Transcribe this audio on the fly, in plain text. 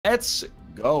Let's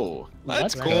go.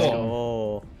 Let's go.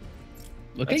 go.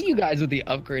 Look at you guys with the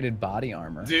upgraded body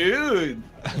armor. Dude.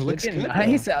 Looks Looking good.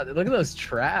 nice out there. Look at those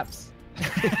traps.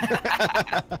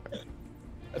 I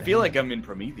feel like I'm in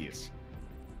Prometheus.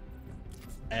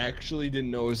 I actually didn't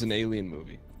know it was an alien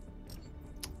movie.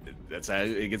 That's how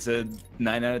it gets a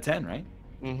 9 out of 10, right?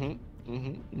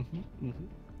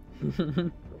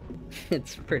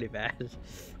 It's pretty bad.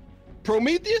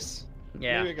 Prometheus?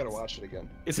 Yeah. Maybe I gotta watch it again.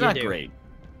 It's You not do. great.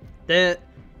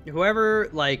 Whoever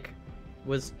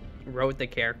wrote the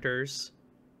characters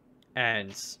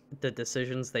and the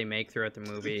decisions they make throughout the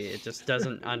movie, it just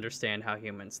doesn't understand how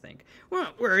humans think. Well,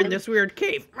 we're in this weird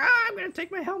cave. I'm gonna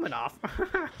take my helmet off.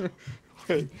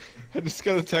 Wait, I just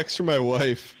got a text from my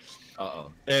wife.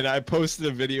 Uh-oh. And I posted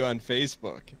a video on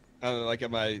Facebook, like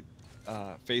at my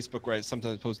Facebook where I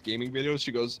sometimes post gaming videos.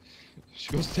 She goes,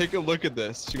 take a look at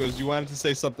this. She goes, you wanted to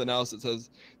say something else. It says,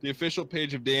 the official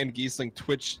page of Dan Giesling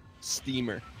Twitch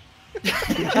steamer.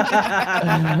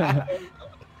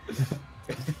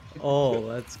 Oh,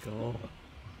 let's go.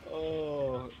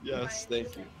 Oh, yes,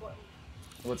 thank you.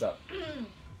 What's up?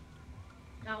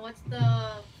 Now, what's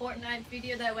the Fortnite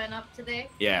video that went up today?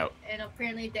 Yeah. And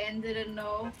apparently Dan didn't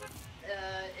know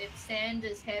if sand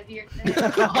is heavier.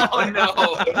 Oh, no.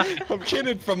 I'm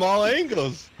kidding from all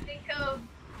angles. Think of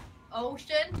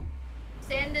ocean.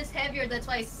 Sand is heavier, that's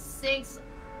why it sinks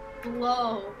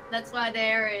low. That's why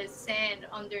there is sand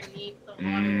underneath the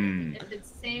water. If it's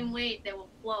the same weight, they will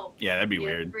float. Yeah, that'd be You're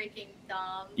weird. freaking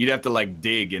dumb. You'd have to like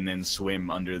dig and then swim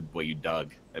under what you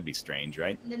dug. That'd be strange,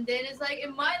 right? And then Dan is like,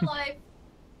 in my life,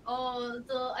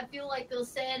 I feel like the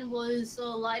sand was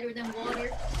lighter than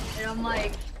water. And I'm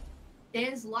like,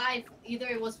 Dan's life, either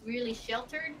it was really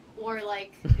sheltered or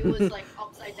like it was like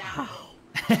upside down.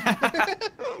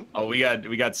 Oh, we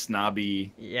got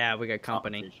snobby. Yeah, we got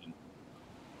company. competition.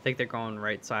 I think they're going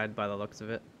right side by the looks of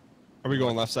it. Are we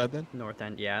going left side then? North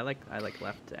end. Yeah, I like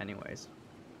left anyways.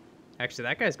 Actually,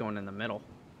 that guy's going in the middle.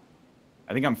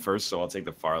 I think I'm first, so I'll take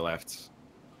the far left.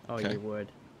 Oh, Okay. you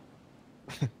would.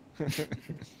 Okay.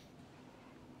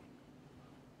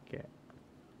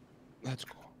 Let's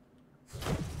go.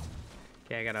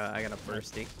 Okay, I got a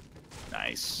bursty.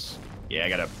 Nice. Yeah, I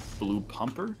got a blue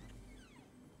pumper.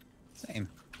 Same.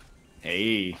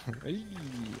 Hey, Hey.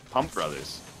 Pump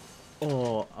Brothers.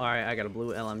 Oh, alright, I got a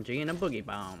blue LMG and a boogie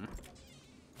bomb.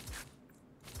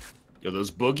 Yo, those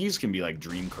boogies can be like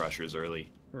dream crushers early.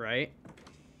 Right?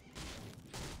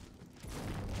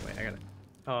 Wait, I gotta...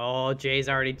 Oh, Jay's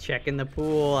already checking the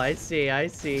pool. I see.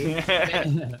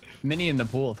 Mini in the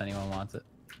pool if anyone wants it.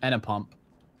 And a pump.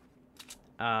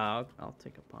 I'll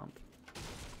take a pump.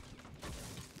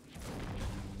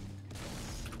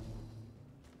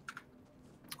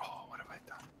 Oh, what have I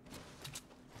done?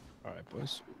 All right,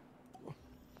 boys.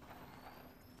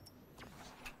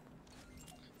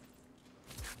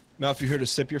 Now, if you're here to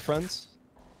sip your friends,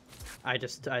 I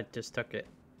just took it.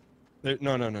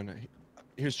 no.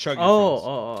 Here's chug your friends.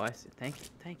 Oh, I see. Thank you.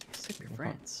 Sip your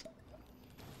friends.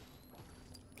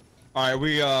 All right,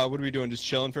 what are we doing? Just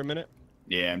chilling for a minute?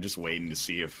 Yeah, I'm just waiting to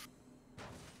see if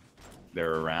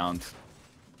they're around.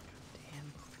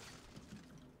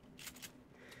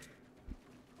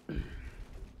 Damn.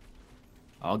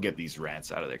 I'll get these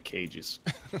rats out of their cages.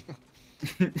 I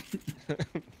think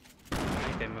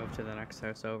they moved to the next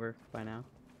house over by now.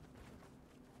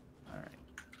 All right.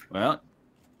 Well,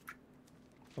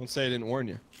 Don't say I didn't warn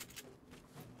you.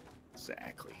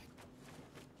 exactly.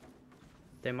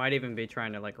 They might even be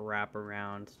trying to like wrap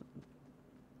around.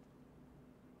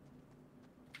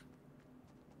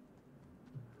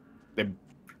 They...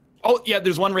 Oh yeah,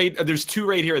 there's one right. There's two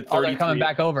right here at 30. Oh, they're coming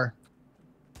back over.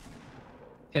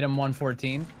 Hit him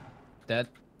 114. Dead.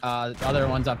 The other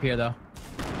one's up here though.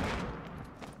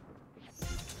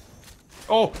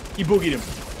 Oh, he boogied him.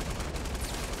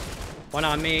 One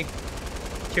on me.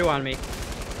 Two on me.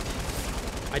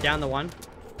 I downed the one.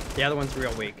 The other one's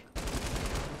real weak.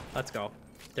 Let's go.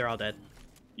 They're all dead.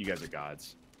 You guys are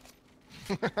gods.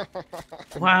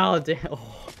 Wow.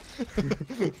 Oh.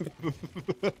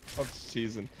 I'm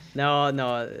teasing. No,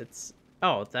 it's...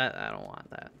 Oh, that I don't want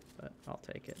that, but I'll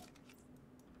take it.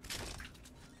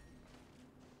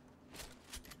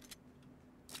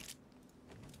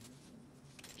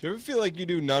 Do you ever feel like you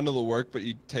do none of the work, but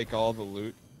you take all the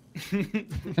loot?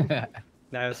 That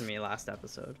was me last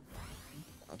episode.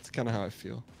 That's kind of how I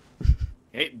feel.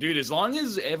 Hey, dude, as long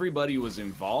as everybody was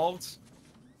involved,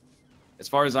 as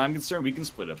far as I'm concerned, we can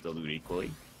split up the loot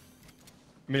equally.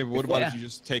 I mean, what about Yeah. if you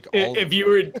just take all? If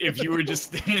you were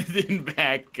just standing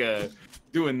back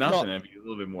doing nothing, I'd be a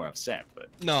little bit more upset. But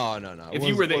No. if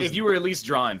you were at least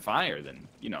drawing fire, then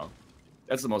you know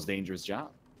that's the most dangerous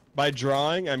job. By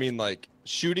drawing, I mean like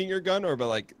shooting your gun or by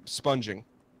like sponging?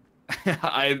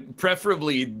 I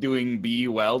preferably doing B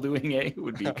while doing A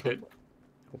would be good.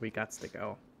 We got to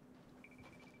go.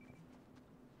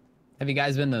 Have you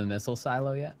guys been to the missile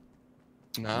silo yet?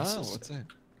 No, Missiles. what's that?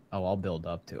 Oh, I'll build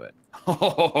up to it.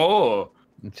 Oh,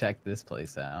 And check this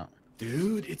place out.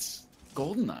 dude, it's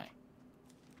GoldenEye.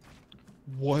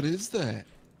 What is that?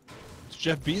 It's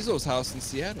Jeff Bezos' house in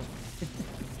Seattle.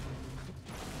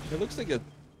 It looks like a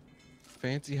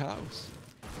fancy house.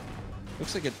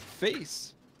 Looks like a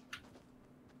face.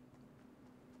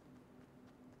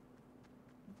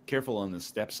 Careful on the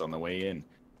steps on the way in.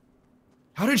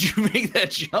 How did you make that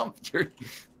jump?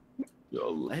 You're a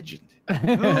legend.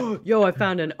 Yo, I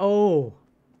found an O.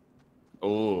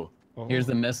 Oh, Here's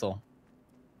the missile.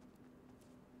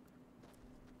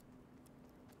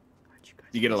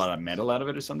 do you get a lot of metal out of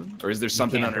it or something? Or is there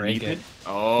something can't break underneath it? it.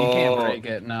 Oh, You can't break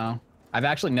it, no. I've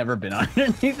actually never been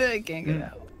underneath it. I can't get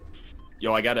out.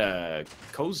 Yo, I got a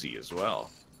cozy as well.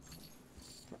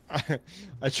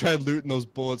 I tried looting those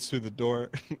bullets through the door.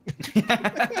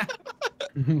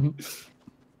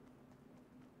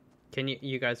 Can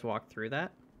you guys walk through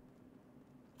that?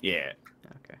 Yeah.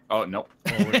 Okay. Oh, no.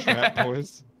 Oh, we're trapped,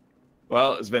 boys.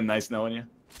 Well, it's been nice knowing you.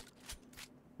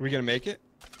 We gonna make it?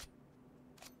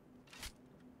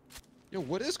 Yo,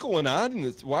 what is going on in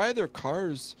this? Why are there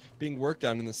cars being worked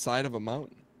on in the side of a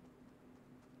mountain?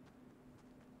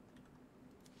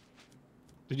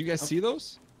 Did you guys see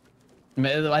those?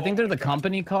 I think they're the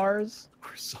company cars.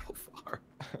 We're so far.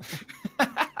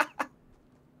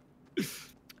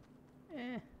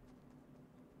 Eh.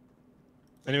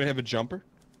 Anyone have a jumper?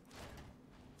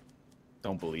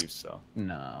 Don't believe so.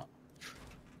 No.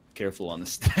 Careful on the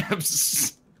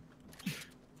steps.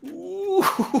 Ooh.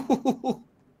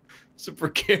 It's a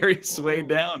precarious way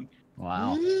down.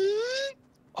 Wow.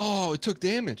 Oh, it took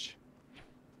damage.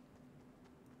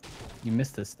 You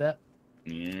missed a step.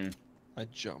 Yeah. I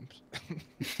jumped.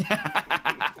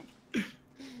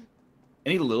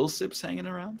 Any little sips hanging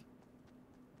around?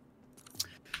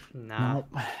 Nah. Nope.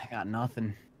 I got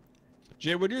nothing.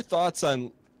 Jay, what are your thoughts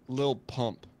on Lil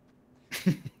Pump?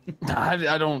 I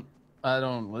don't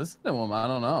listen to him. I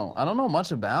don't know. I don't know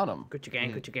much about him. Gucci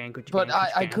gang, Gucci gang, Gucci But gang.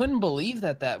 Gucci I gang. couldn't believe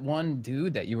that one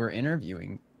dude that you were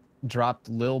interviewing dropped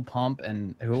Lil Pump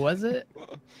and who was it?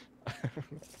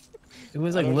 It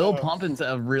was I like don't Lil know. Pump and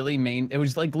a really main. It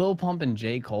was like Lil Pump and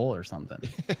J. Cole or something.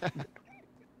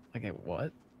 Okay,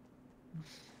 what?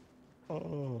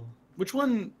 Oh. Which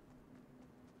one,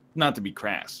 not to be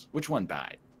crass, which one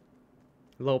died?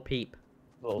 Lil Peep.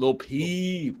 Lil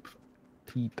Peep.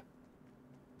 Peep.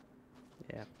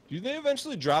 Yeah. Do they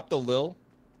eventually drop the Lil?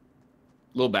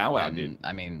 Lil Bow Wow did.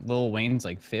 I mean, Lil Wayne's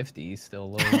like 50,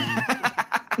 still Lil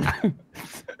Wayne.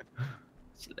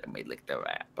 So let me lick the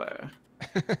rapper.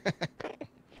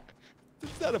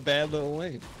 It's not a bad Lil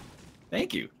Wayne.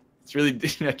 Thank you. It's really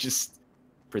I just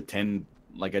pretend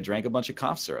like I drank a bunch of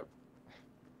cough syrup.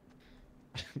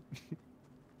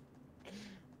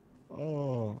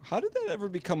 Oh, how did that ever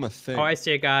become a thing? Oh, I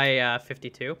see a guy,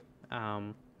 52.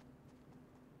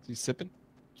 Is he sipping?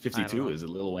 52 know. is it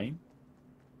Lil Wayne?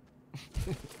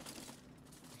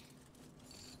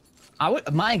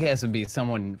 My guess would be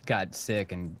someone got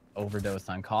sick and overdosed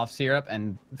on cough syrup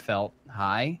and felt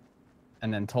high,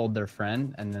 and then told their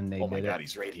friend, and then they Oh my did god, it.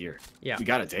 he's right here. Yeah. We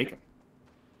gotta take him.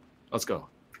 Let's go.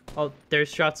 Oh, there's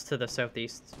shots to the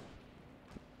southeast.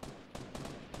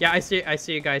 Yeah, I see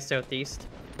a guy southeast.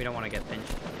 We don't want to get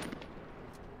pinched.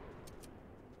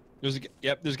 There's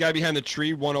a guy behind the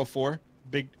tree, 104.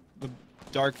 The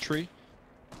dark tree.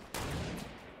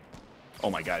 Oh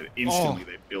my god, instantly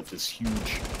they built this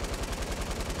huge...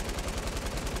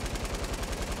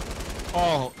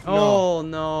 Oh, no. Oh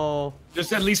no.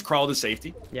 Just at least crawl to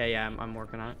safety. Yeah, I'm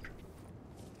working on it.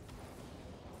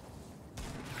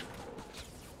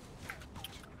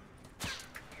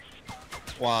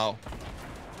 Wow.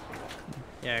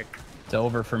 Yeah. It's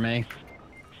over for me.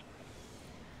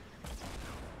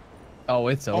 Oh,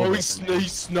 it's over. Oh, for me. he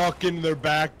snuck in their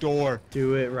back door.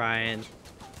 Do it, Ryan.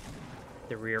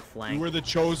 The rear You flank. were the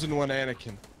chosen one,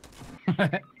 Anakin.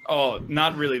 Oh,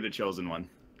 not really the chosen one.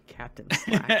 Captain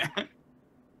Slack.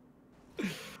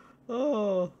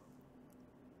 Oh.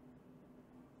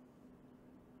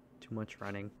 Too much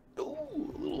running. Ooh,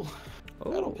 a little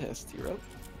Oh. battle pass tier up.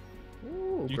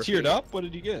 Ooh, You graffiti. teared up? What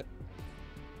did you get?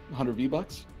 100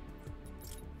 V-Bucks.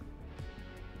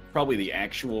 Probably the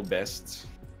actual best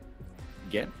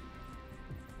get.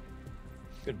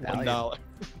 Good Value. $1.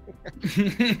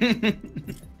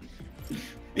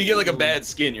 You get like a bad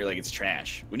skin, you're like, it's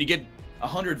trash. When you get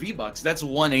 100 V-Bucks, that's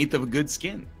 1/8 of a good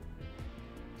skin.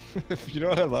 You know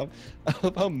what I love? I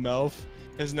love how Melf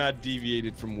has not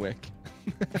deviated from Wick.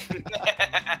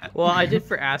 Well, I did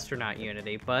for Astronaut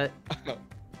Unity, but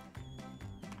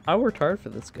I worked hard for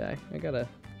this guy. I gotta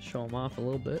show him off a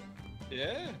little bit.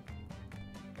 Yeah.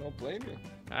 Don't blame you.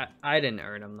 I didn't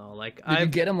earn him though. Like Did you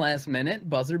get him last minute?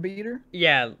 Buzzer beater?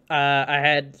 Yeah, I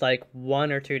had like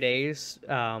 1 or 2 days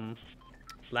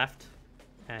left,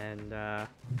 and I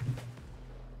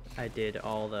did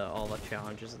all the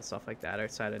challenges and stuff like that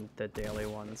outside of the daily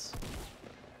ones.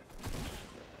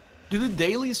 Do the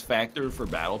dailies factor for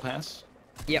Battle Pass?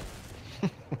 Yep.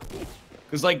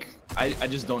 Because, like, I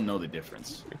just don't know the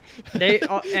difference. They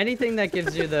anything that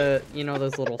gives you the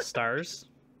those little stars,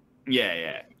 Yeah,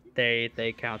 yeah.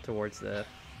 they count towards the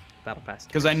Battle Pass.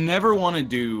 Because I never want to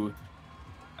do...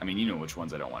 I mean, you know which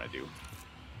ones I don't want to do.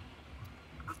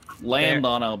 Land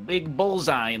on a big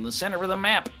bullseye in the center of the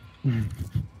map.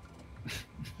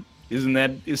 Isn't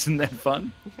that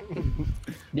fun?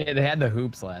 Yeah, they had the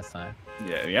hoops last time.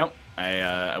 Yeah, yep.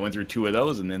 I went through 2 of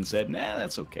those and then said, nah,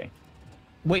 that's okay.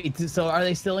 Wait, so are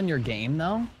they still in your game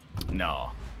though?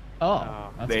 No. Oh,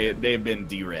 They've been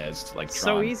derezzed like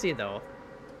So Tron. easy though.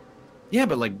 Yeah,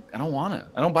 but like I don't wanna.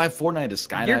 I don't buy Fortnite to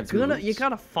skydive. You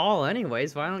gotta fall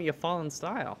anyways. Why don't you fall in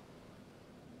style?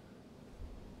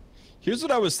 Here's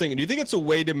what I was thinking. Do you think it's a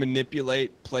way to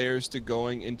manipulate players to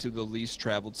going into the least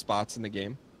traveled spots in the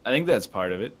game? I think that's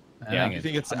part of it. Yeah. You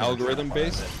think it's algorithm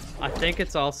based? I think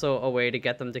it's also a way to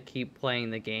get them to keep playing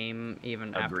the game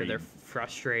even after Agreed. they're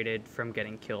frustrated from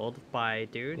getting killed by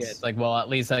dudes. Yeah, it's like, well, at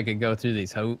least I could go through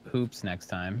these hoops next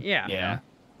time. Yeah. Yeah.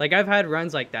 Like I've had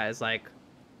runs like that. It's like,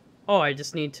 oh, I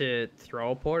just need to throw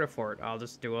a porta fort. I'll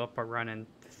just do up a run and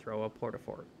throw a porta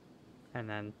fort, and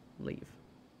then leave.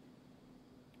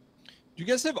 Do you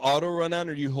guys have auto run on,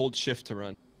 or do you hold shift to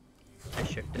run? I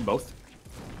shifted. Both.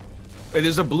 Wait,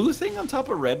 there's a blue thing on top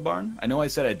of Red Barn. I know I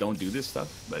said I don't do this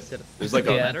stuff, but Is it there's like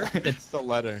a Yeah. letter? It's the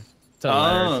letter. So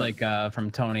letters, Oh. like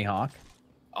from Tony Hawk,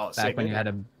 oh, back sick. when you had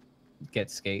to get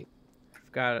skate.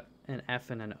 I've got an F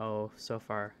and an O so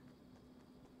far.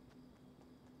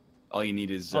 All you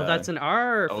need is Oh, that's an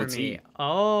R for OT. me.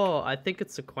 Oh, I think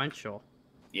it's sequential.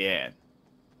 yeah.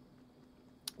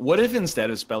 What if instead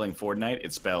of spelling Fortnite,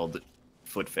 it's spelled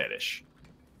foot fetish?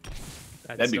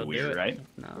 I'd That'd be still do weird, it. right?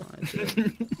 No, I'd do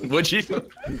it. Would you?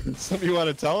 Something you want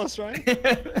to tell us, Ryan?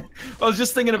 I was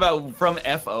just thinking about from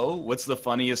FO, what's the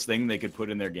funniest thing they could put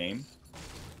in their game?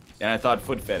 And I thought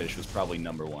foot fetish was probably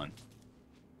 #1.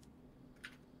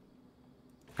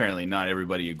 Apparently not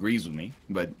everybody agrees with me,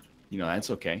 but you know, that's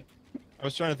okay. I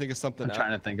was trying to think of something I'm else.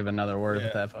 trying to think of another word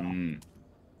with Yeah. FO. Mm.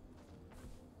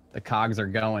 The cogs are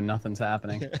going, nothing's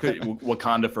happening.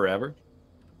 Wakanda forever?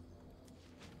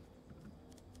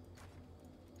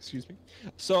 Excuse me.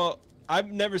 So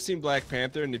I've never seen Black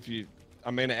Panther, and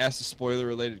I'm gonna ask a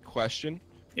spoiler-related question.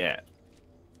 Yeah.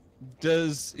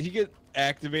 Does he get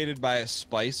activated by a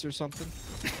spice or something?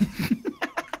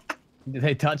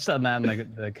 They touched on that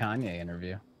in the Kanye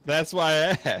interview. That's why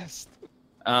I asked.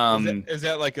 Is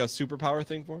that like a superpower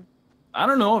thing for him? I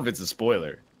don't know if it's a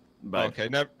spoiler, but Okay,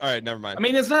 all right, never mind. I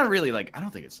mean, it's not really like, I don't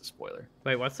think it's a spoiler.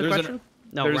 Wait, what's the There's an- question?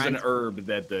 No, There's Ryan. an herb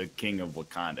that the king of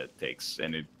Wakanda takes,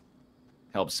 and it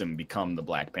helps him become the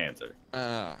Black Panther.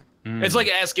 It's like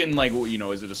asking, like, well, you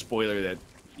know, is it a spoiler that,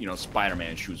 you know,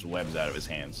 Spider-Man shoots webs out of his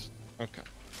hands? Okay.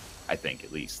 I think,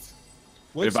 at least.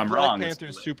 What's if I'm Black wrong, it's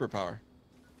Panther's superpower?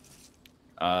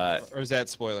 Uh, Or is that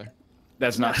spoiler?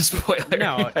 that's not a spoiler.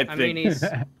 No, I mean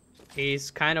think.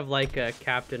 he's kind of like a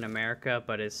Captain America,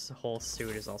 but his whole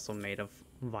suit is also made of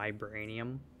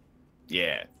vibranium.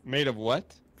 Yeah. Made of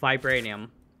what? Vibranium,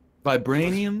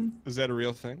 Vibranium? Is that a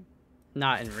real thing?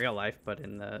 not in real life, but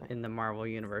in the Marvel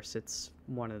universe, it's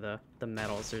one of the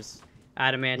metals. There's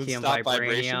adamantium, stop vibranium.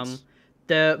 vibrations?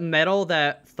 The metal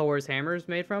that Thor's hammer is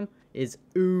made from is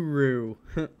uru.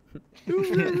 Is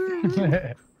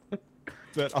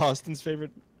that Austin's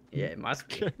favorite? Yeah, it must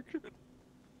be.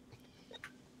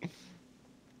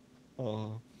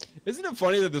 Oh, isn't it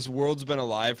funny that this world's been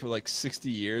alive for like 60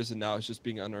 years and now it's just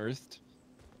being unearthed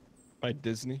by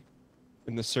Disney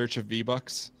in the search of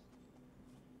V-Bucks?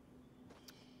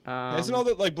 Isn't all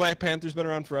that like Black Panther's been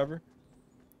around forever?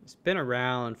 It's been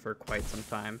around for quite some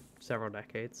time, several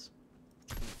decades.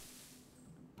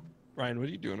 Ryan, what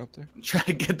are you doing up there? Try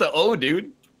to get the O,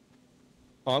 dude.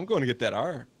 Oh, I'm going to get that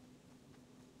R.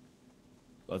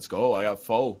 Let's go. I got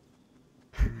foe.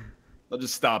 I'll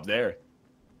just stop there.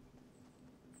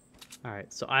 All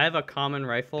right, so I have a common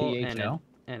rifle PHL?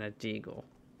 and a deagle.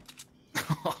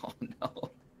 Oh,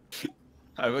 no.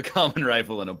 I have a common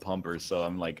rifle and a pumper, so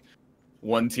I'm like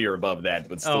one tier above that,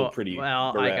 but still pretty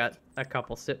well. bereft. I got a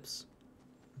couple sips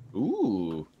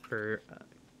Ooh. for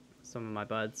some of my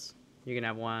buds. You can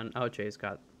have one. Oh, Jay's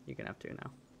got. You can have two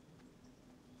now.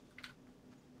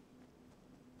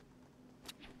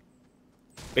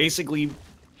 Basically,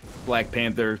 Black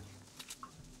Panther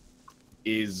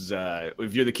is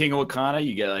if you're the king of Wakanda,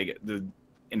 you get like the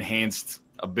enhanced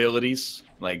abilities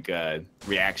like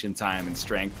reaction time and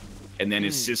strength, and then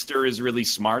his sister is really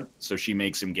smart, so she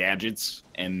makes him gadgets,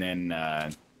 and then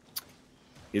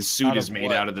his suit is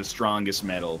made out of the strongest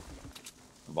metal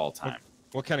of all time.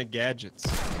 What kind of gadgets?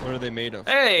 What are they made of?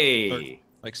 Hey,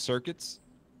 like circuits?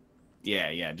 Yeah.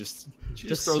 She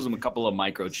just throws him a couple of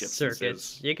microchips.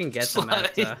 Circuits. You can get them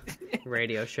at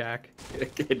Radio Shack.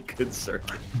 Get good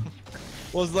circuit.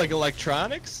 Was it like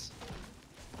electronics?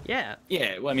 Yeah.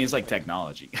 Yeah, well, I mean, it's like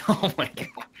technology. Oh my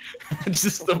god.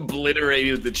 Just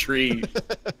obliterated the tree.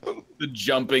 The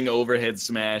jumping overhead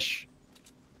smash.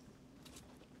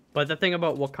 But the thing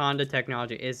about Wakanda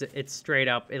technology is it's straight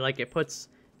up, it puts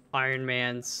Iron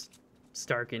Man's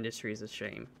Stark Industries to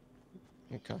shame.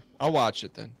 Okay. I'll watch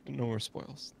it then. No more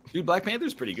spoils. Dude, Black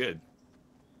Panther's pretty good.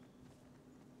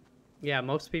 Yeah,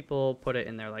 most people put it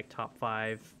in their like top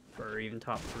 5 or even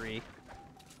top 3.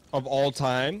 Of all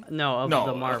time? No,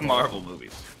 the Marvel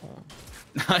movies.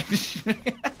 Oh.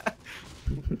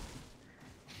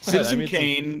 Citizen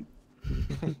Kane.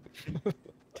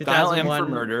 2001 M for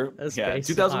Murder. Yeah,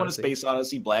 2001: A Space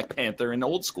Odyssey, Black Panther, and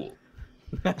Old School.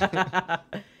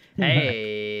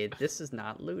 Hey, this is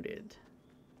not looted.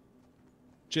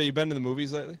 Jay, you been to the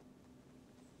movies lately?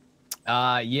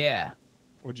 Yeah.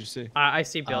 What'd you see? I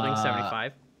see Building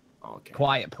 75. Okay.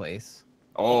 Quiet Place.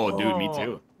 Oh, dude, me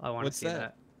too. I want to see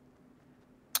that.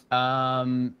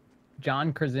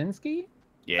 John Krasinski?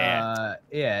 Yeah.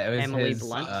 Yeah, it was Emily his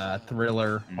Blunt?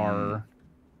 thriller horror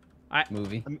I-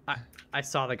 movie. I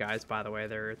saw the guys, by the way.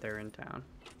 They're in town.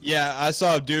 Yeah, I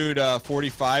saw a dude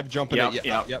 45 jumping Yep.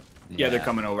 Yep. Yeah, they're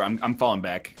coming over. I'm falling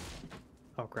back.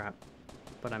 Oh crap!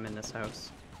 But I'm in this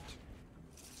house.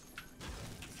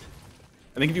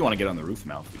 I think if you want to get on the roof,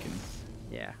 Mal, we can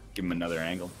Yeah. give him another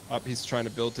angle. Up, he's trying to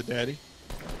build to daddy.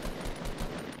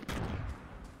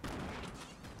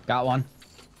 Got one.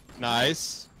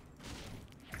 Nice.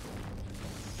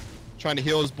 Trying to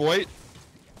heal his boy.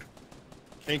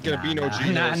 Ain't gonna be no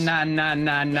Genos.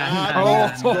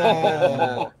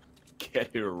 Nah.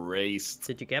 Get erased.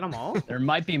 Did you get them all? There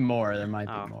might be more. There might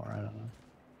Oh. be more. I don't know.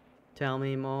 Tell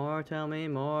me more. Tell me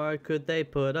more. Could they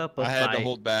put up a I had fight? to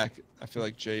hold back. I feel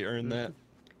like Jay earned that.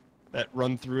 That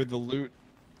run through the loot.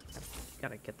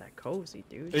 Gotta get that cozy,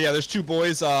 dude. Yeah, there's two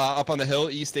boys up on the hill,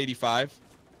 East 85.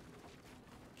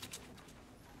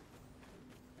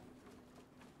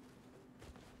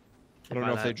 I don't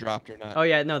know if they dropped or not. Oh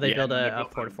yeah, no, they built they're a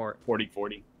both fort.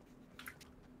 40-40.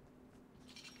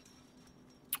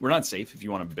 We're not safe if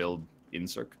you want to build in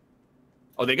circ.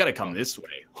 Oh, they got to come this way.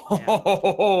 Yeah.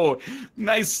 Oh,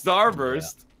 nice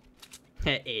starburst.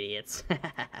 Idiots.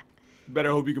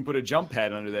 Better hope you can put a jump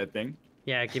pad under that thing.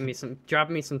 Yeah, drop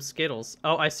me some Skittles.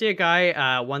 Oh, I see a guy,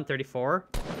 134.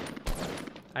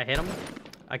 I hit him.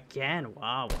 Again,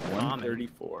 wow.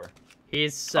 134.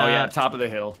 He's, oh yeah, top of the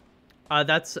hill.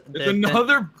 There's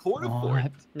another porta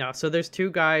fort. No, so there's two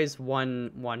guys,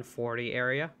 140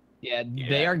 area. Yeah,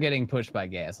 they are getting pushed by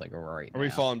gas like right now. Are we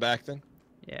falling back then?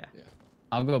 Yeah.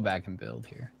 I'll go back and build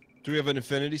here. Do we have an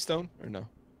Infinity Stone or no?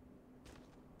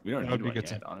 We don't That need would be one good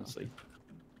yet, to- honestly.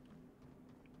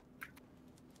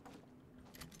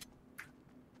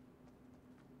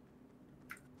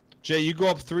 Jay, you go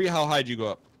up 3. How high do you go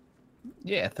up?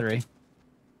 Yeah, 3.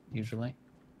 Usually.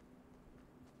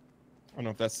 I don't know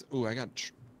if that's. Ooh, I got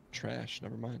trash.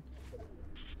 Never mind.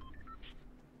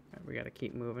 Alright, we gotta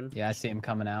keep moving. Yeah, I see him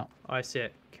coming out. Oh, I see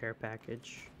it. Care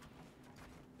package.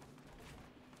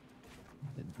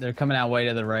 They're coming out way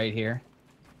to the right here.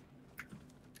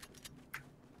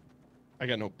 I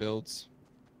got no builds.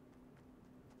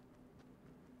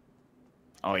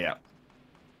 Oh yeah.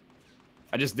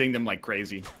 I just dinged them like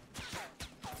crazy.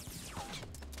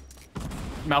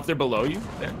 Mouth, they're below you?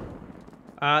 There.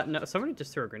 No, somebody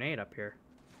just threw a grenade up here.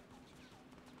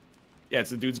 Yeah,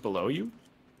 it's the dudes below you.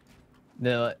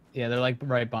 They're like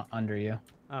right under you.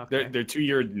 Oh, okay. They're to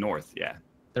your north, yeah.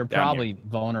 They're Down probably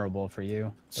vulnerable for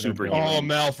you. Super They're-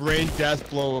 healing. Oh, Malf, rain death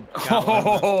blow.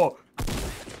 Oh,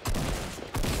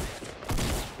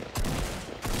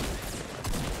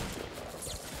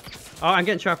 Oh, I'm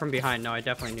getting shot from behind. No, I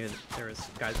definitely knew that there was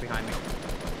guys behind me.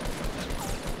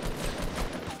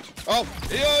 Oh,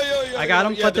 yo. I got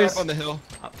him, Yeah, but they're there's- up on the hill.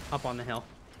 Up on the hill.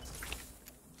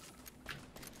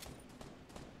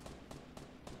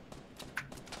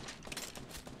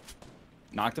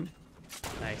 knocked him.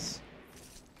 Nice.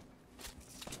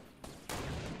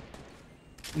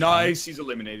 Nice, he's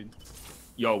eliminated.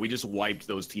 Yo, we just wiped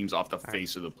those teams off the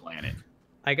face of the planet.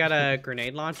 I got a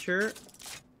grenade launcher,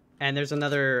 and there's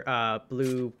another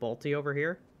blue bolty over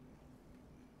here,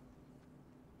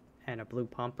 and a blue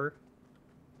pumper.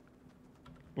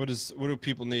 What do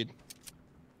people need?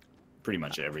 Pretty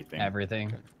much everything.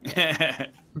 Everything.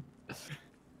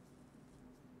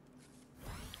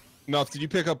 Melf, did you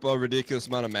pick up a ridiculous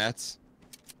amount of mats?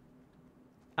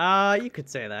 You could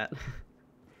say that.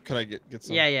 Could I get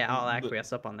some? Yeah, I'll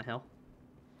acquiesce up on the hill.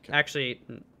 Okay. Actually,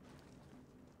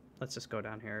 let's just go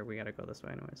down here. We gotta go this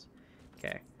way anyways.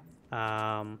 Okay.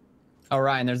 Oh,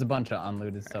 Ryan, there's a bunch of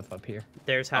unlooted stuff up here.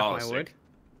 There's half Oh, my sick. wood.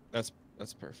 That's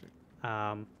perfect.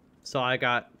 So I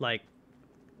got like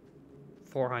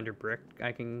 400 brick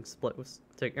I can split with.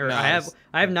 Or Nice.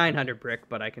 I have 900 brick,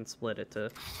 but I can split it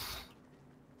to.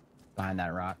 Behind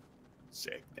that rock.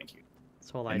 Sick, thank you. This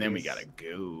whole And idea then we is gotta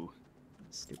go.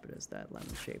 stupid as that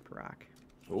lemon-shaped rock.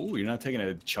 Oh, you're not taking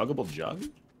a chuggable jug?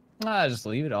 Ah, just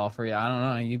leave it all for you. I don't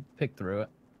know. You pick through it.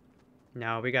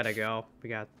 No, we gotta go. We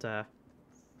got a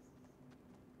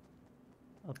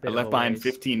I bit of left a behind ways.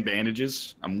 15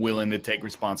 bandages. I'm willing to take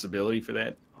responsibility for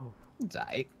that. It's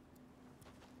aight.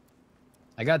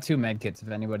 I got 2 med kits if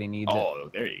anybody needs it. Oh,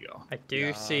 there you go. I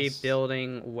do see Yes.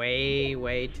 building way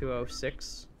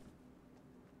 206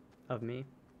 of me.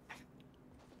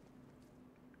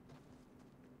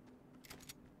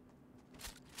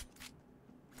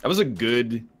 That was a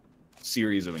good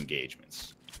series of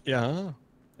engagements. Yeah.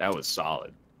 That was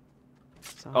solid.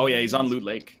 So- Oh, yeah, he's on Loot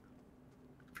Lake.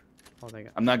 Oh, they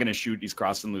got. I'm not going to shoot. He's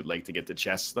crossing Loot Lake to get the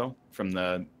chests, though, from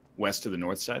the west to the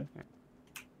north side.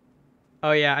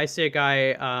 Oh yeah, I see a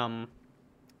guy.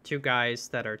 2 guys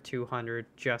that are 200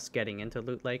 just getting into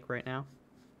Loot Lake right now.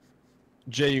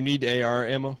 Jay, you need AR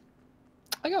ammo?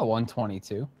 I got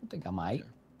 122. I think I might.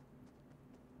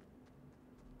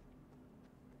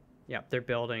 Yep, they're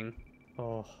building.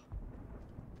 Oh.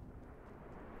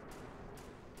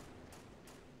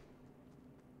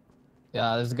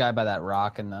 Yeah, there's a guy by that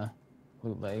rock in the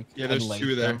Loot Lake. Yeah, Had there's lake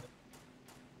 2 there. though.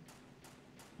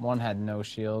 One had no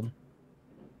shield.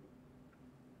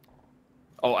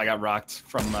 Oh, I got rocked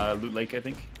from Loot Lake, I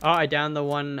think. Oh, I downed the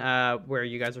one where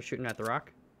you guys are shooting at the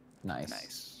rock. Nice.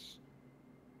 Nice.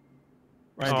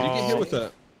 Ryan, did you get hit Oh. with a Yeah,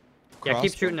 crossbow?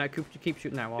 keep shooting that. Keep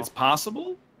shooting that wall. It's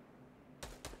possible?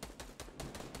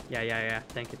 Yeah.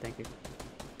 Thank you.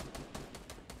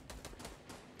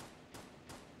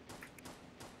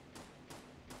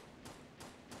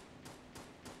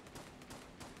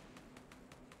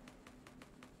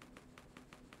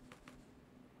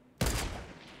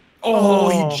 Oh,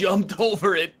 Oh. he jumped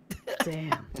over it.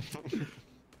 Damn.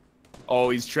 Oh,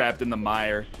 he's trapped in the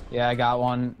mire. Yeah, I got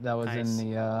one that was Nice.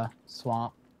 in the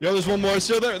swamp. Yo, there's one more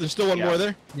still there. There's still one Yeah. more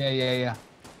there. Yeah.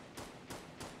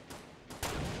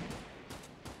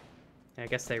 I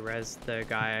guess they res the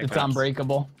guy. I It's got.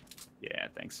 unbreakable. Yeah,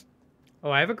 thanks. Oh,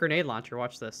 I have a grenade launcher.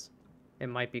 Watch this. It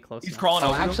might be close He's enough. crawling Oh,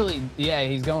 over. him. actually, yeah,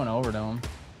 he's going over to him.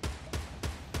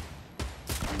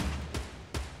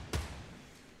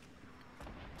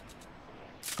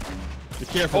 Be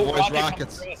careful, boys. rocket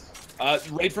Rockets. coming through us.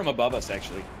 Right from above us,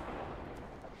 actually.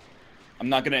 I'm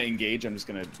not gonna engage. I'm just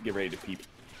gonna get ready to peep.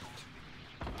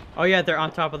 Oh yeah, they're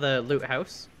on top of the loot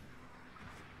house.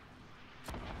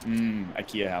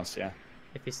 IKEA house, yeah.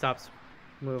 If he stops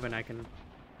moving, I can.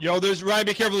 Yo, there's Ryan.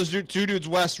 Be careful. There's 2 dudes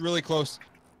west, really close.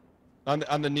 On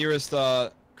the nearest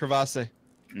crevasse.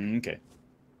 Okay.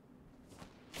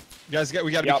 You guys,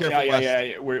 we gotta be careful west.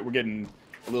 Yeah. We're getting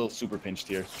a little super pinched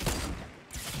here.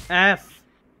 F.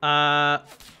 I'm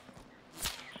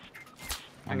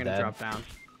gonna dead. drop down.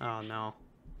 Oh no.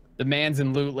 The man's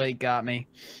in Loot Lake got me.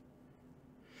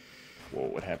 Whoa,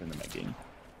 what happened to my game?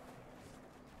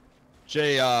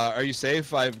 Jay, are you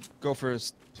safe? I go for a.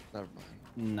 Never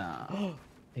mind. Nah.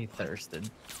 He thirsted.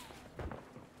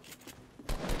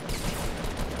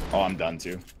 Oh, I'm done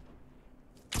too.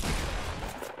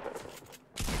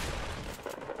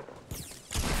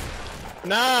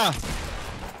 Nah.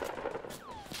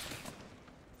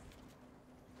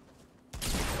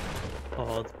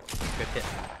 Oh, good hit.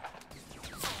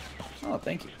 Oh,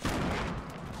 thank you.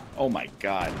 Oh my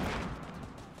god.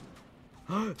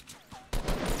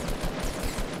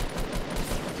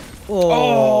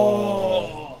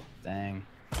 Oh! Dang.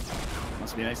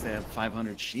 Must be nice to have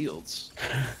 500 shields.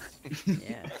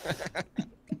 Yeah.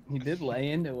 He did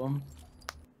lay into him.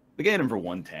 We get him for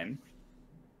 110.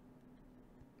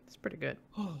 It's pretty good.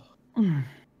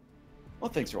 Well,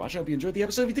 thanks for watching. I hope you enjoyed the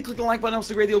episode. If you did, click the like button.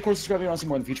 Also, great deal. Of course, subscribe if you want to see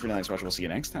more in the future. For the next watch, we'll see you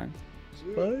next time.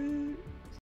 Bye.